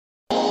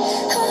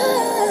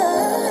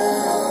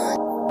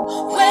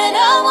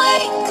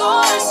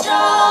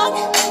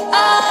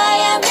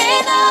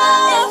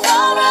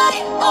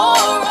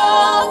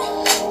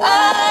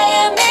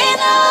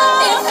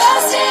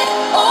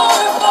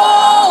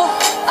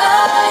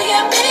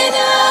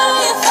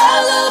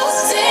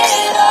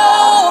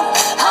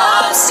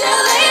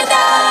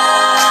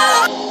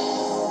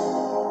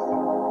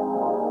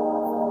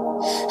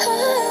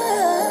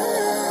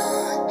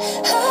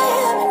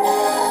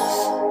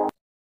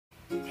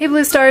Hey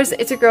Blue Stars,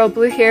 it's your girl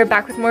Blue here,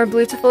 back with more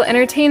Bluetiful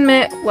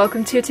entertainment.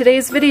 Welcome to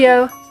today's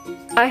video.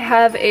 I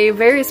have a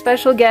very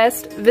special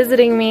guest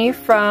visiting me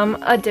from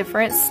a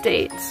different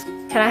state.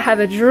 Can I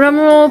have a drum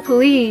roll,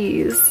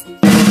 please?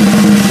 Hey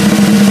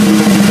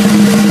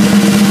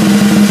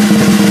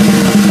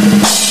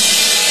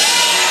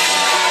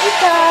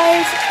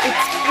guys,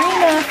 it's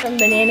Rena from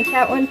Banana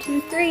Cat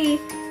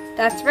 123.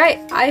 That's right,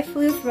 I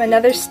flew from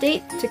another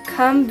state to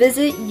come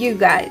visit you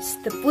guys,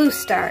 the Blue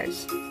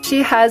Stars.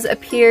 She has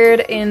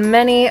appeared in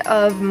many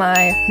of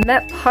my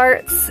Mebe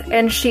parts,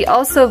 and she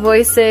also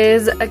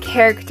voices a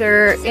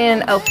character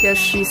in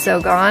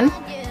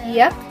LPSBlueCatProductions.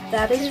 Yep,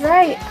 that is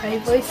right. I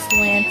voiced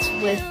Lance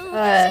with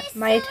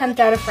my attempt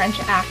at a French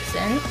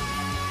accent.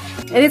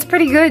 And it's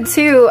pretty good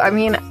too. I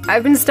mean,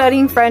 I've been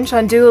studying French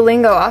on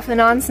Duolingo off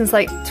and on since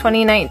like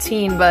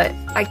 2019, but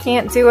I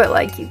can't do it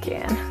like you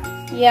can.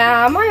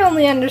 Yeah, my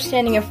only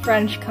understanding of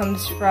French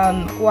comes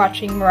from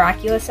watching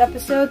Miraculous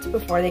episodes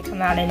before they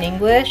come out in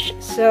English,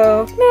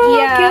 so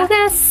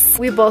Miraculous! Yeah.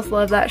 We both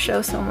love that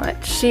show so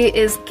much. She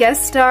is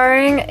guest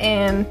starring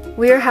and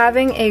we're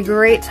having a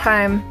great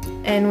time,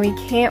 and we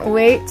can't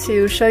wait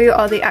to show you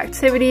all the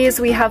activities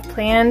we have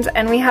planned,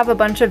 and we have a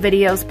bunch of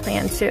videos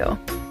planned too.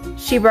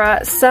 She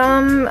brought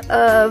some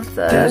of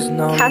the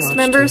cast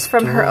members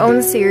from her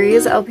own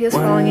series, LPS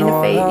Falling into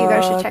Fate. You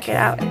guys should check it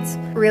out. It's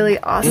really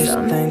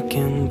awesome.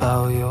 Thinking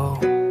about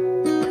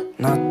you,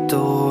 not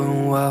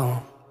doing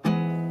well.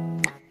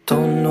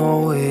 Don't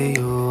know where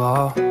you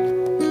are.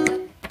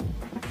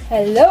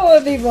 Hello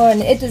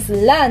everyone, it is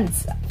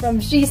Lance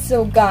from She's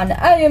So Gone.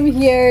 I am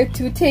here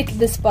to take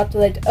the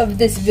spotlight of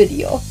this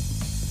video.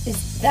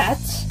 Is that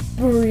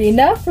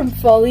Brina from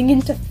Falling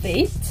into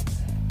Fate?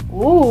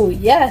 Ooh,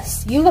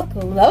 yes, you look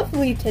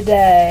lovely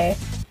today.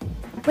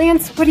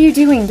 Lance, what are you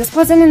doing? This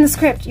wasn't in the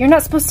script. You're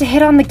not supposed to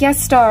hit on the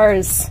guest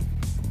stars.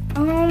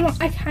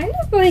 I kind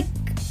of like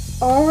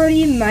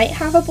already might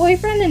have a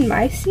boyfriend in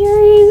my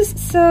series,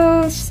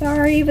 so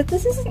sorry, but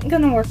this isn't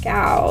gonna work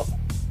out.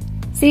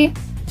 See?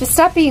 Just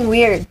stop being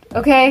weird,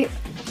 okay?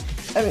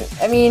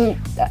 I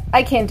mean,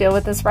 I can't deal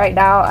with this right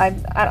now. I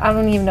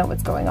don't even know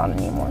what's going on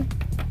anymore.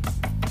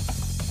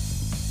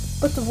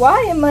 But why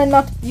am I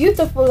not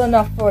beautiful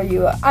enough for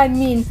you? I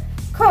mean,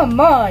 come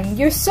on,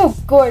 you're so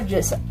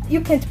gorgeous.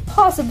 You can't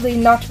possibly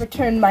not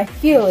return my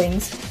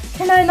feelings.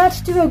 Can I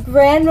not do a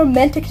grand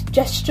romantic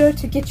gesture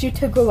to get you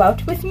to go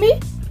out with me?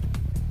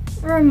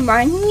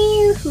 Remind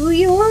me who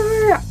you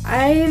are?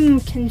 I'm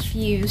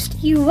confused.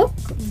 You look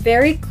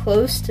very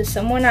close to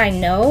someone I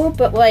know,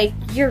 but like,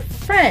 you're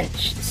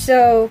French,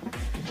 so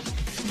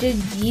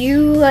did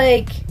you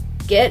like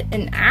get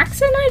an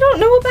accent I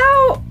don't know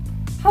about?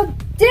 How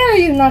dare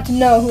you not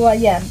know who I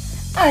am?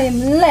 I am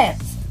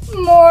Lance,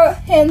 more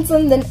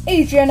handsome than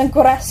Adrian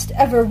Agreste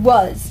ever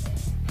was.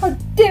 How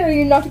dare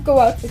you not go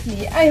out with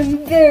me? I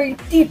am very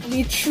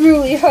deeply,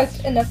 truly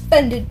hurt and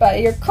offended by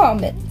your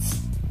comments.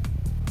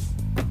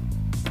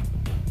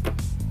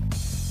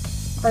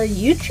 Are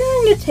you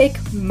trying to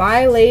take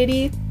my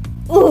lady?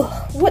 Ugh,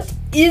 what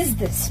is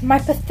this? My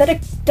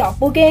pathetic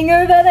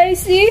doppelganger that I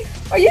see?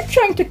 Are you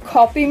trying to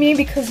copy me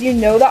because you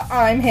know that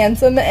I'm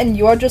handsome and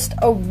you're just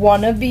a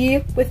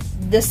wannabe with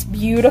this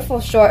beautiful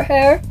short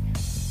hair?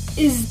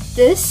 Is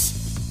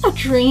this a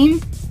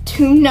dream?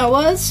 Two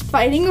Noahs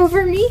fighting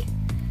over me?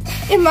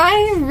 Am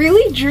I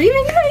really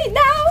dreaming right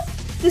now?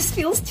 This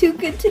feels too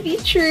good to be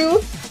true.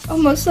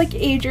 Almost like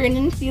Adrian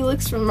and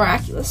Felix from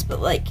Miraculous,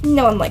 but like,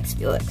 no one likes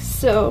Felix,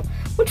 so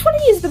which one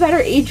of you is the better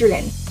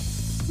Adrian?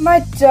 My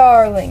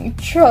darling,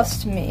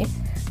 trust me.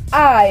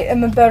 I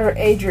am a better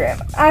Adrian.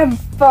 I'm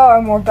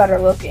far more better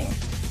looking.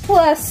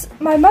 Plus,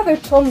 my mother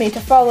told me to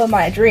follow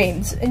my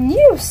dreams, and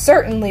you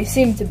certainly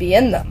seem to be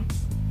in them.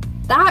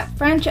 That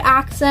French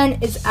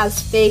accent is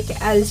as fake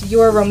as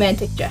your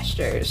romantic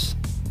gestures.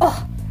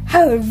 Oh,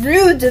 how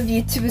rude of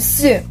you to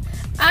assume.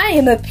 I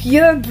am a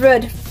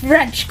purebred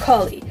French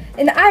collie,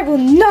 and I will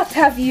not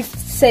have you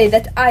say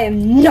that I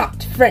am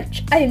not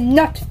French. I am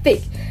not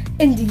fake,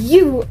 and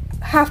you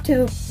have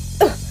to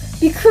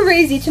be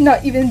crazy to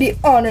not even be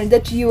honored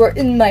that you are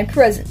in my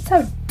presence.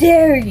 How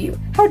dare you?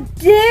 How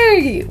dare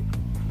you?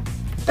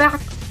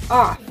 Back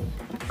off.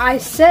 I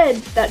said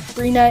that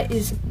Brina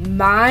is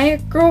my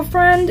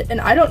girlfriend,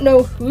 and I don't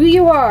know who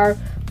you are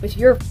with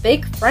your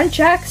fake French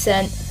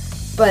accent,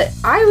 but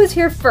I was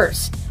here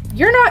first.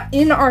 You're not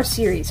in our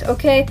series,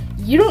 okay?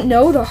 You don't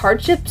know the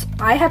hardships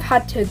I have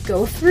had to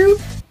go through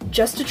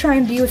just to try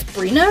and be with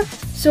Brina,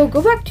 so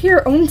go back to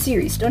your own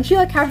series. Don't you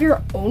like have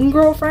your own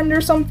girlfriend or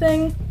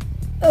something?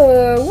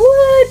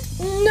 What?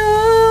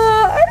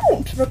 No, I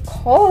don't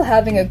recall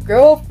having a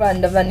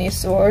girlfriend of any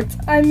sort.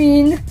 I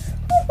mean,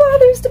 who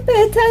bothers to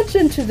pay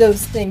attention to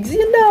those things,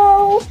 you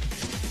know?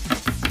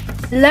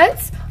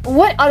 Lance,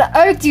 what on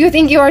earth do you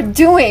think you are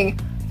doing?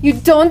 You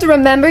don't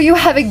remember you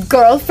have a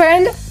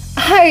girlfriend?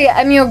 I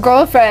am your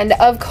girlfriend,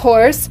 of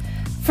course.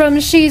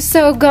 From She's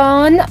So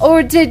Gone,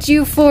 or did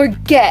you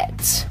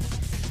forget?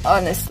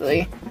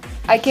 Honestly,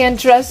 I can't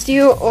trust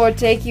you or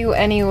take you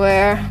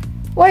anywhere.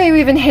 Why are you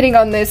even hitting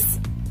on this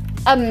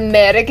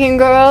American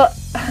girl?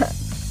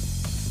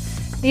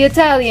 The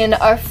Italian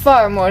are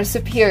far more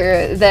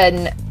superior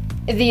than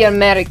the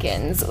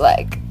Americans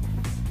like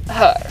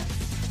her.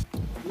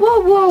 Whoa,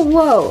 whoa,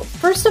 whoa.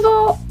 First of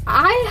all,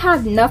 I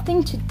had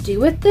nothing to do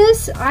with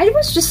this. I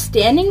was just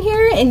standing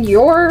here and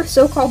your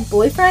so-called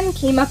boyfriend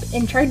came up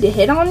and tried to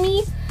hit on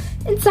me.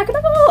 And second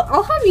of all,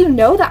 I'll have you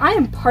know that I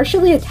am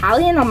partially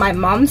Italian on my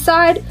mom's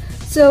side,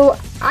 so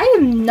I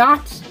am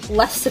not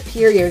less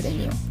superior than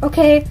you,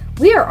 okay?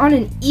 We are on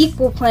an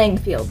equal playing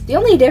field. The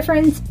only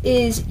difference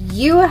is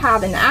you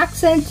have an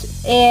accent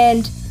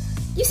and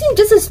you seem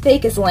just as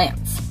fake as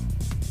Lance.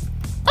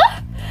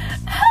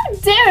 How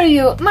dare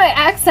you! My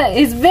accent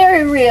is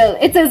very real.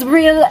 It's as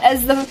real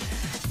as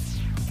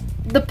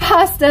the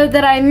pasta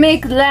that I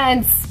make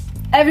Lance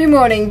every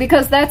morning,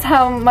 because that's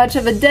how much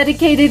of a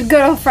dedicated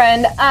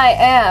girlfriend I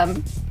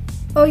am.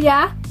 Oh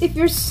yeah? If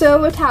you're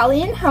so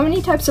Italian, how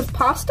many types of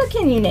pasta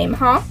can you name,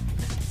 huh?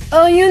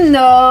 Oh, you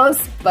know,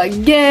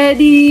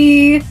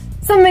 spaghetti.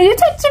 Somebody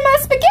touching my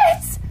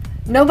spaghetti.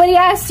 Nobody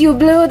asked you,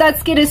 Blue. That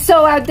skit is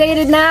so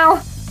outdated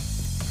now.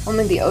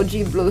 Only the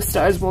OG Blue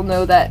Stars will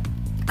know that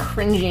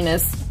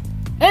cringiness.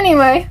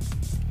 Anyway,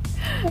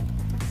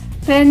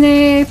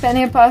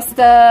 penne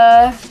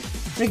pasta,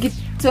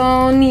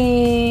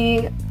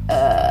 rigatoni,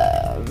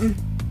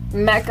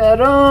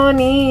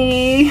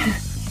 macaroni.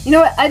 You know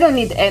what? I don't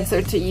need to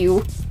answer to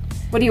you.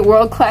 What are you,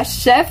 world-class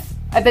chef?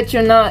 I bet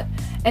you're not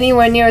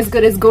anywhere near as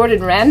good as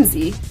Gordon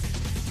Ramsay.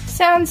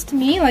 Sounds to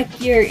me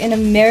like you're an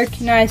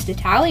Americanized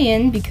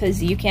Italian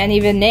because you can't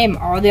even name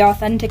all the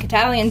authentic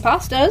Italian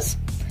pastas.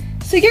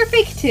 So you're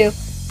fake too,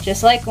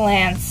 just like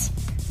Lance.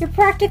 You're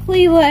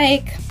practically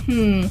like,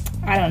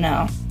 I don't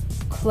know,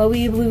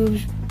 Chloe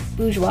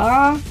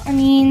Bourgeois? I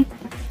mean,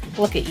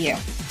 look at you.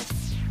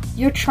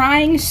 You're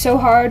trying so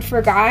hard for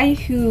a guy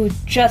who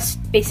just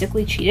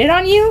basically cheated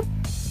on you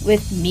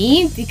with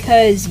me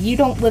because you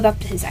don't live up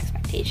to his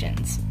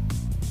expectations.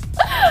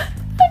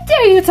 How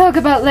dare you talk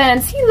about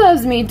Lance? He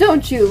loves me,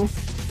 don't you?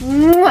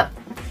 Mwah.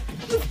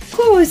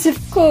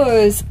 Of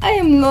course. I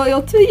am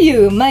loyal to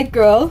you, my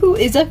girl who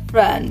is a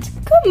friend.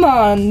 Come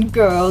on,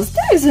 girls.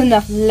 There's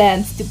enough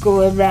Lance to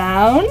go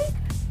around.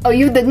 Oh,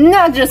 you did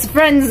not just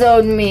friend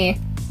zone me.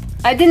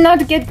 I did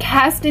not get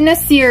cast in a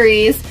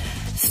series,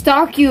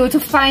 stalk you to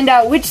find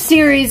out which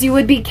series you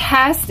would be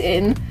cast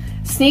in,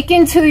 sneak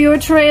into your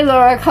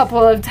trailer a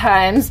couple of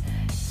times,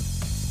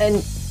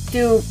 and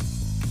do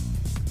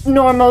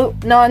normal,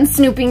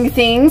 non-snooping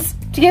things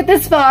to get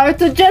this far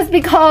to just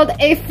be called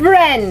a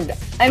friend.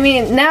 I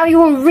mean, now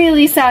you are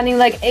really sounding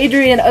like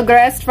Adrian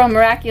Agreste from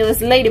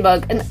Miraculous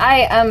Ladybug, and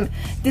I am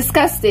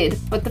disgusted.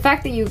 But the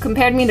fact that you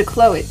compared me to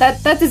Chloe,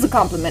 that is a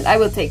compliment. I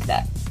will take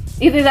that.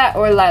 Either that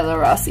or Lila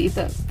Rossi.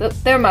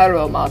 They're my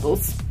role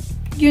models.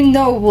 You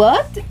know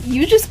what?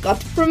 You just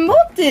got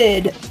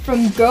promoted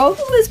from girl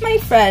who is my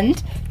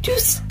friend to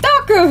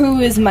stalker who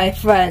is my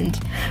friend.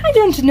 I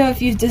don't know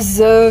if you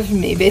deserve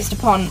me based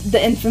upon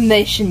the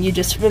information you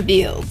just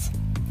revealed.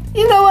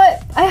 You know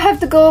what? I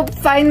have to go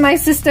find my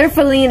sister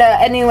Felina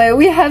anyway.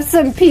 We have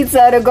some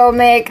pizza to go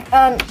make.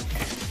 And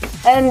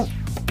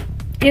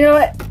you know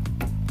what?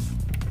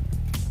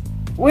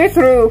 We're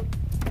through.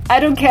 I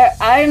don't care.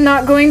 I'm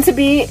not going to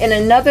be in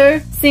another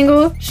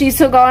single She's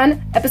So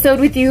Gone episode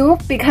with you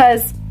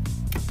because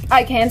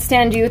I can't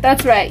stand you.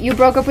 That's right. You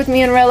broke up with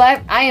me in real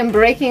life. I am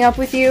breaking up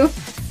with you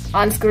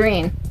on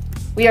screen.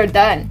 We are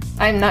done.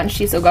 I'm not in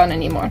She's So Gone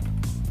anymore.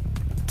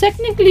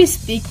 Technically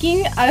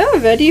speaking, I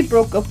already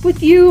broke up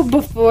with you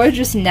before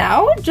just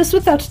now, just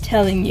without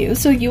telling you.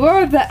 So you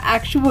are the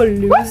actual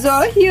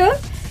loser here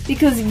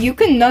because you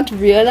cannot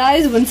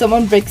realize when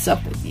someone breaks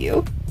up with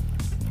you.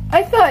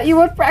 I thought you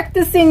were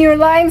practicing your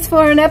lines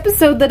for an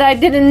episode that I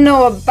didn't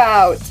know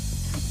about.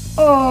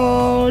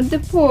 Oh, the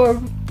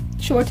poor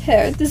short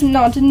hair does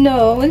not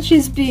know when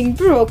she's being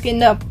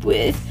broken up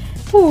with.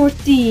 Poor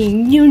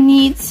thing, you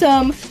need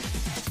some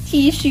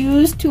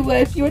tissues to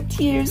wipe your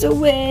tears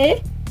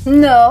away.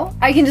 No,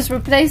 I can just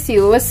replace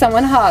you with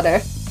someone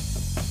hotter.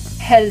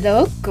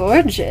 Hello,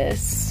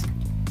 gorgeous.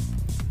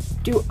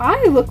 Do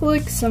I look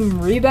like some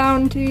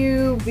rebound to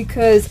you?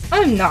 Because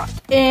I'm not.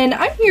 And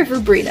I'm here for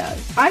Brina.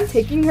 I'm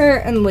taking her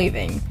and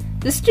leaving.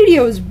 The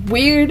studio is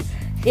weird,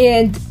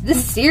 and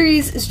this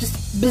series is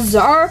just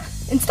bizarre.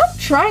 And stop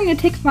trying to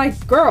take my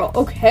girl,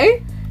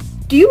 okay?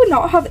 Do you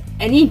not have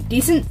any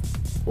decent,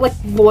 like,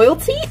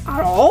 loyalty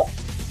at all?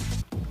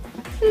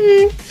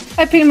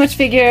 I pretty much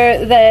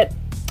figure that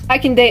I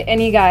can date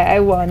any guy I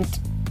want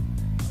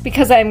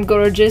because I'm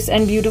gorgeous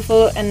and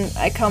beautiful and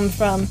I come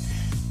from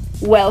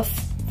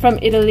wealth from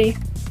Italy.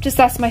 Just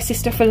ask my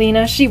sister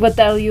Felina, she will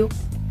tell you.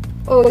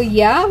 Oh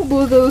yeah?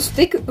 Will those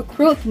thick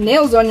acrylic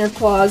nails on your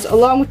claws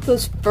along with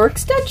those fur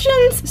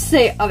extensions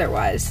say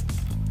otherwise?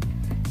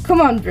 Come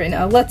on,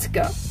 Brina, let's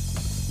go.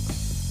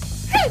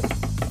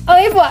 Au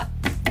revoir.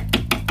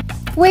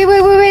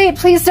 Wait,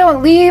 please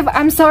don't leave.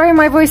 I'm sorry,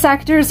 my voice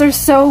actors are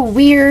so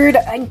weird.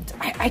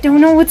 I don't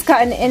know what's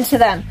gotten into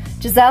them.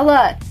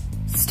 Gisela,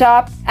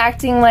 stop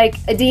acting like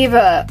a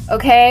diva,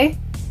 okay?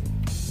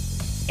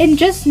 And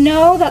just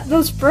know that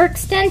those fur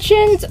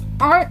extensions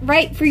aren't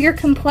right for your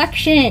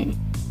complexion.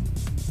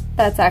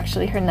 That's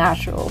actually her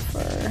natural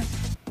fur.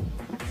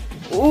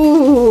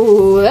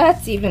 Ooh,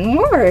 that's even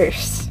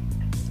worse.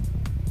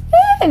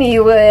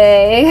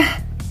 Anyway,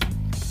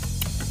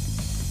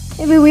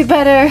 maybe we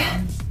better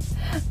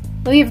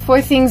leave before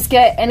things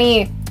get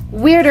any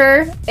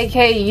weirder,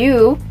 aka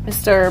you,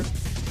 Mr.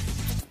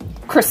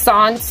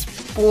 Croissant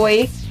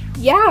Boy.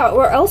 Yeah,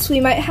 or else we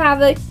might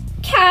have a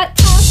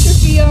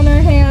catastrophe on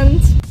our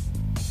hands.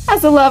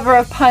 As a lover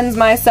of puns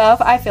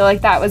myself, I feel like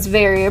that was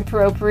very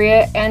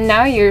appropriate, and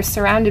now you're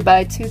surrounded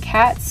by 2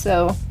 cats,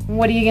 so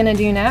what are you gonna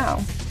do now?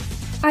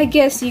 I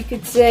guess you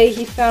could say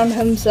he found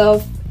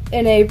himself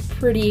in a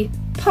pretty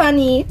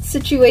punny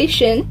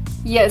situation.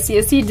 Yes,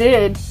 he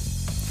did.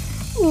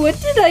 What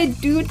did I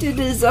do to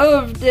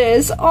deserve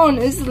this,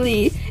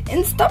 honestly?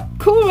 And stop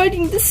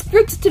co-writing the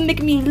scripts to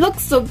make me look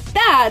so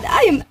bad.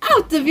 I am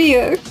out of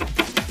here.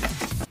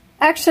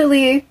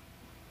 Actually,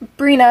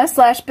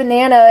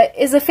 Brina/Banana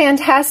is a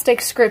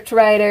fantastic script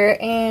writer,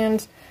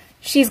 and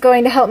she's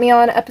going to help me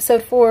on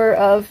episode 4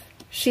 of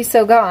She's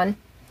So Gone.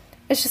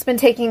 It's just been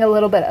taking a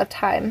little bit of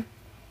time,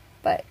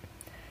 but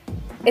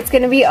it's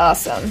gonna be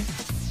awesome.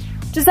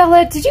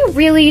 Gisela, did you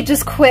really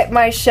just quit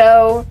my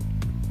show?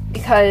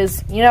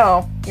 Because, you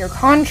know, your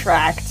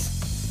contract.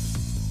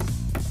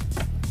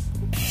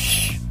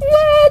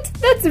 What?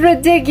 That's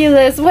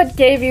ridiculous. What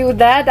gave you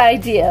that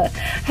idea?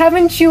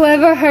 Haven't you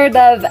ever heard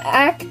of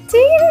acting?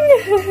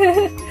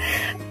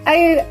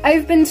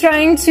 I've been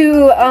trying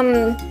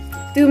to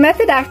do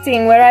method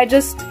acting where I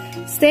just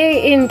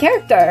stay in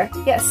character.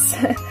 Yes.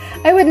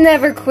 I would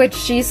never quit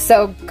She's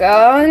So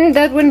Gone.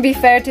 That wouldn't be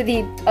fair to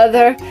the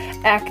other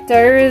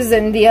actors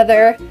and the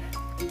other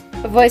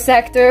voice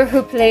actor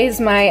who plays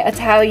my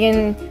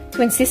Italian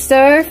twin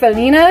sister,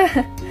 Felina.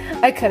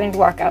 I couldn't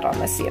walk out on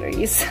the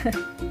series.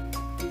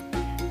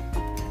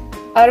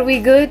 Are we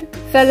good,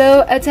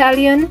 fellow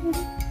Italian?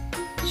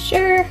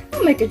 Sure,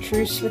 I'll make a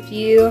truce with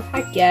you,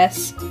 I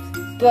guess.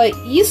 But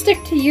you stick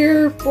to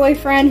your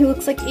boyfriend who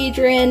looks like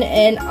Adrian,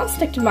 and I'll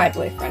stick to my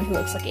boyfriend who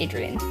looks like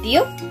Adrian.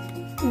 Deal?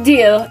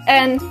 Deal.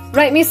 And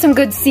write me some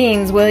good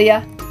scenes, will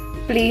ya?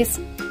 Please.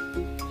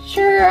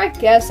 Sure, I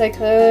guess I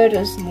could,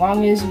 as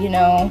long as, you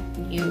know,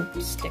 you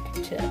stick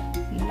to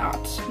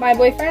not my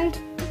boyfriend.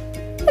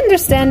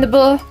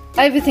 Understandable.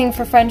 I have a thing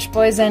for French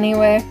boys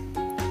anyway.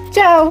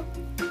 Ciao!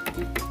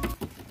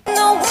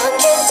 No one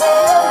can do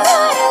a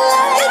body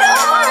like